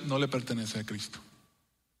vida no le pertenece a Cristo.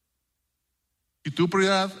 Y tu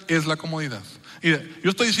prioridad es la comodidad. Mira, yo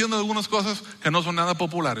estoy diciendo algunas cosas que no son nada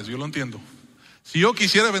populares, yo lo entiendo. Si yo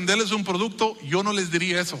quisiera venderles un producto, yo no les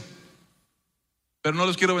diría eso. Pero no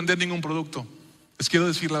les quiero vender ningún producto. Les quiero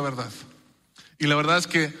decir la verdad. Y la verdad es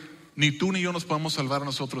que ni tú ni yo nos podemos salvar a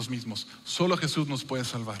nosotros mismos. Solo Jesús nos puede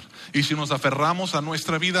salvar. Y si nos aferramos a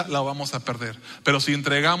nuestra vida, la vamos a perder. Pero si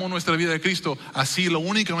entregamos nuestra vida a Cristo, así la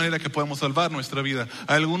única manera que podemos salvar nuestra vida.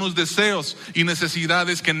 Hay algunos deseos y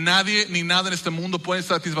necesidades que nadie ni nada en este mundo puede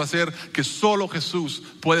satisfacer, que solo Jesús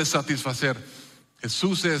puede satisfacer.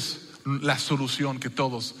 Jesús es la solución que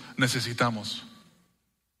todos necesitamos.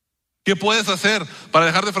 ¿Qué puedes hacer para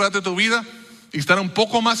dejar de aferrarte a tu vida y estar un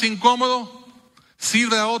poco más incómodo?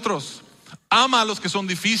 Sirve a otros. Ama a los que son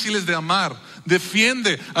difíciles de amar.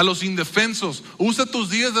 Defiende a los indefensos. Usa tus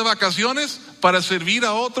días de vacaciones para servir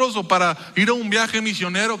a otros o para ir a un viaje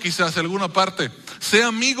misionero quizás a alguna parte. Sé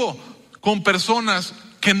amigo con personas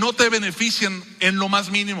que no te benefician en lo más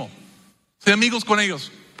mínimo. Sé amigos con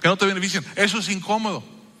ellos que no te benefician. Eso es incómodo.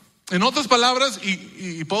 En otras palabras,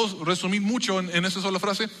 y puedo resumir mucho en esa sola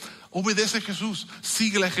frase, obedece a Jesús,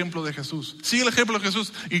 sigue el ejemplo de Jesús, sigue el ejemplo de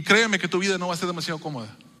Jesús y créeme que tu vida no va a ser demasiado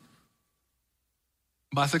cómoda.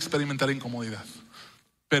 Vas a experimentar incomodidad,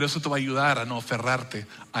 pero eso te va a ayudar a no aferrarte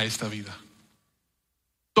a esta vida.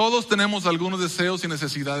 Todos tenemos algunos deseos y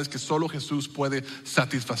necesidades que solo Jesús puede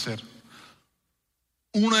satisfacer.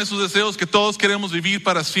 Uno de esos deseos que todos queremos vivir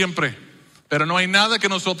para siempre. Pero no hay nada que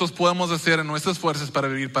nosotros podamos hacer en nuestras fuerzas para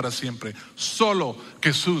vivir para siempre. Solo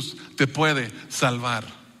Jesús te puede salvar.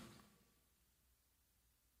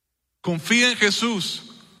 Confía en Jesús.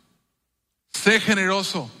 Sé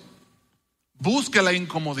generoso. Busca la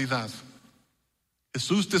incomodidad.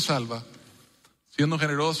 Jesús te salva. Siendo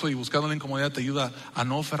generoso y buscando la incomodidad te ayuda a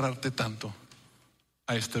no aferrarte tanto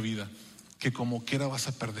a esta vida que como quiera vas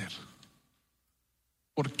a perder.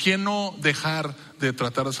 ¿Por qué no dejar de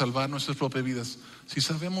tratar de salvar nuestras propias vidas si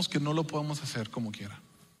sabemos que no lo podemos hacer como quiera?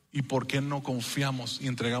 ¿Y por qué no confiamos y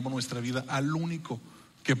entregamos nuestra vida al único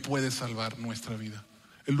que puede salvar nuestra vida?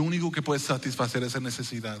 El único que puede satisfacer esa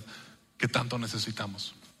necesidad que tanto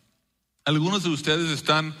necesitamos. Algunos de ustedes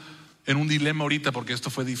están en un dilema ahorita porque esto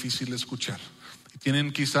fue difícil de escuchar.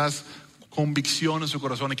 Tienen quizás convicción en su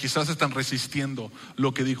corazón y quizás están resistiendo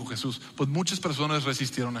lo que dijo Jesús. Pues muchas personas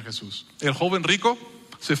resistieron a Jesús. El joven rico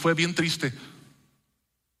se fue bien triste.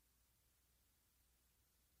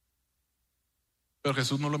 Pero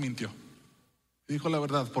Jesús no lo mintió. Dijo la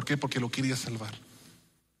verdad. ¿Por qué? Porque lo quería salvar.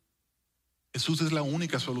 Jesús es la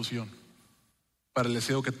única solución para el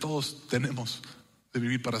deseo que todos tenemos de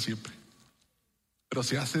vivir para siempre. Pero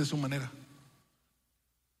se hace de su manera.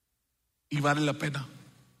 Y vale la pena.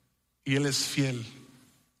 Y Él es fiel.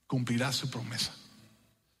 Cumplirá su promesa.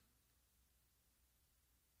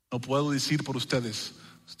 No puedo decir por ustedes.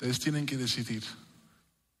 Ustedes tienen que decidir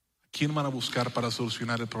a quién van a buscar para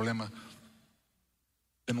solucionar el problema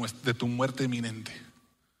de tu muerte inminente.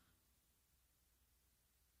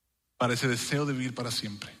 Para ese deseo de vivir para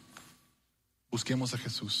siempre. Busquemos a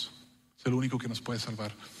Jesús. Es el único que nos puede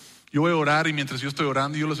salvar. Yo voy a orar y mientras yo estoy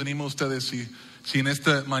orando, yo los animo a ustedes, si en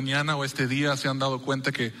esta mañana o este día se han dado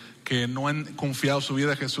cuenta que no han confiado su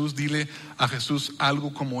vida a Jesús, dile a Jesús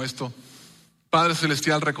algo como esto. Padre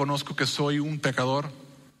Celestial, reconozco que soy un pecador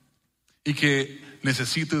y que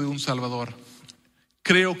necesito de un Salvador.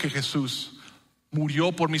 Creo que Jesús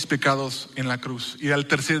murió por mis pecados en la cruz y al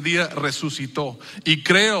tercer día resucitó. Y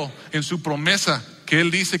creo en su promesa que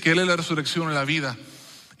Él dice que Él es la resurrección y la vida.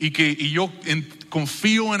 Y yo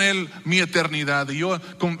confío en Él mi eternidad. Y yo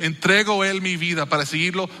entrego a Él mi vida para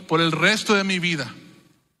seguirlo por el resto de mi vida.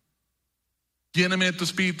 Lléname de tu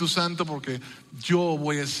Espíritu Santo porque yo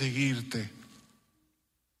voy a seguirte.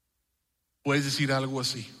 Puedes decir algo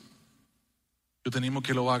así. Yo te animo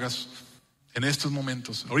que lo hagas en estos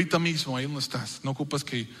momentos. Ahorita mismo, ahí donde estás. No ocupas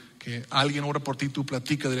que alguien ora por ti. Tú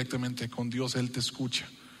platica directamente con Dios. Él te escucha.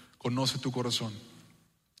 Conoce tu corazón.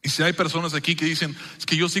 Y si hay personas aquí que dicen, es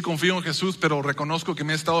que yo sí confío en Jesús, pero reconozco que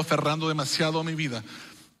me he estado aferrando demasiado a mi vida,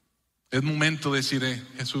 es momento de decir,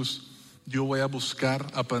 Jesús, yo voy a buscar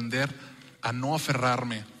aprender a no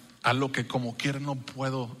aferrarme a lo que como quiera no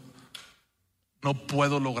puedo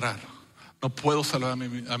lograr. No puedo salvar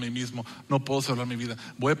a mí mismo, no puedo salvar mi vida.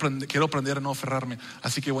 Quiero aprender a no aferrarme,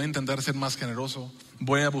 así que voy a intentar ser más generoso.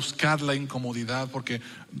 Voy a buscar la incomodidad porque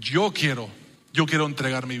yo quiero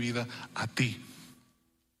entregar mi vida a ti,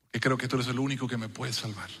 que creo que tú eres el único que me puede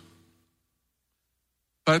salvar.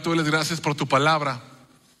 Padre, tú les gracias por tu palabra.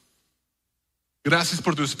 Gracias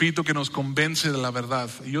por tu Espíritu que nos convence de la verdad.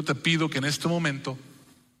 Y yo te pido que en este momento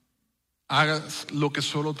hagas lo que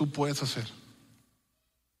solo tú puedes hacer.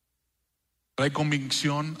 Trae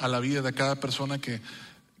convicción a la vida de cada persona que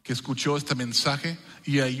escuchó este mensaje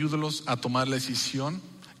y ayúdalos a tomar la decisión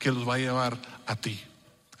que los va a llevar a ti,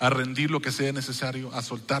 a rendir lo que sea necesario, a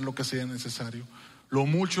soltar lo que sea necesario, lo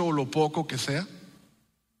mucho o lo poco que sea,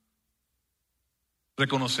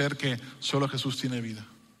 reconocer que solo Jesús tiene vida,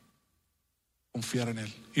 confiar en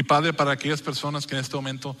Él. Y Padre, para aquellas personas que en este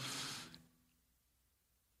momento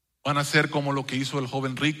van a ser como lo que hizo el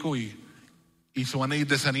joven rico y se van a ir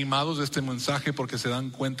desanimados de este mensaje porque se dan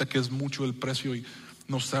cuenta que es mucho el precio y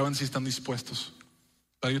no saben si están dispuestos.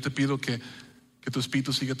 Padre, yo te pido que tu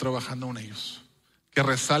Espíritu siga trabajando en ellos, que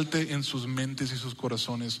resalte en sus mentes y sus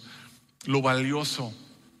corazones lo valioso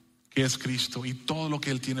que es Cristo y todo lo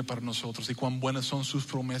que Él tiene para nosotros y cuán buenas son sus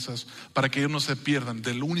promesas para que ellos no se pierdan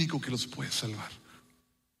del único que los puede salvar.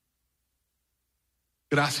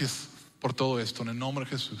 Gracias por todo esto en el nombre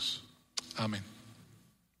de Jesús. Amén.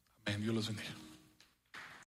 Amén. Dios los bendiga.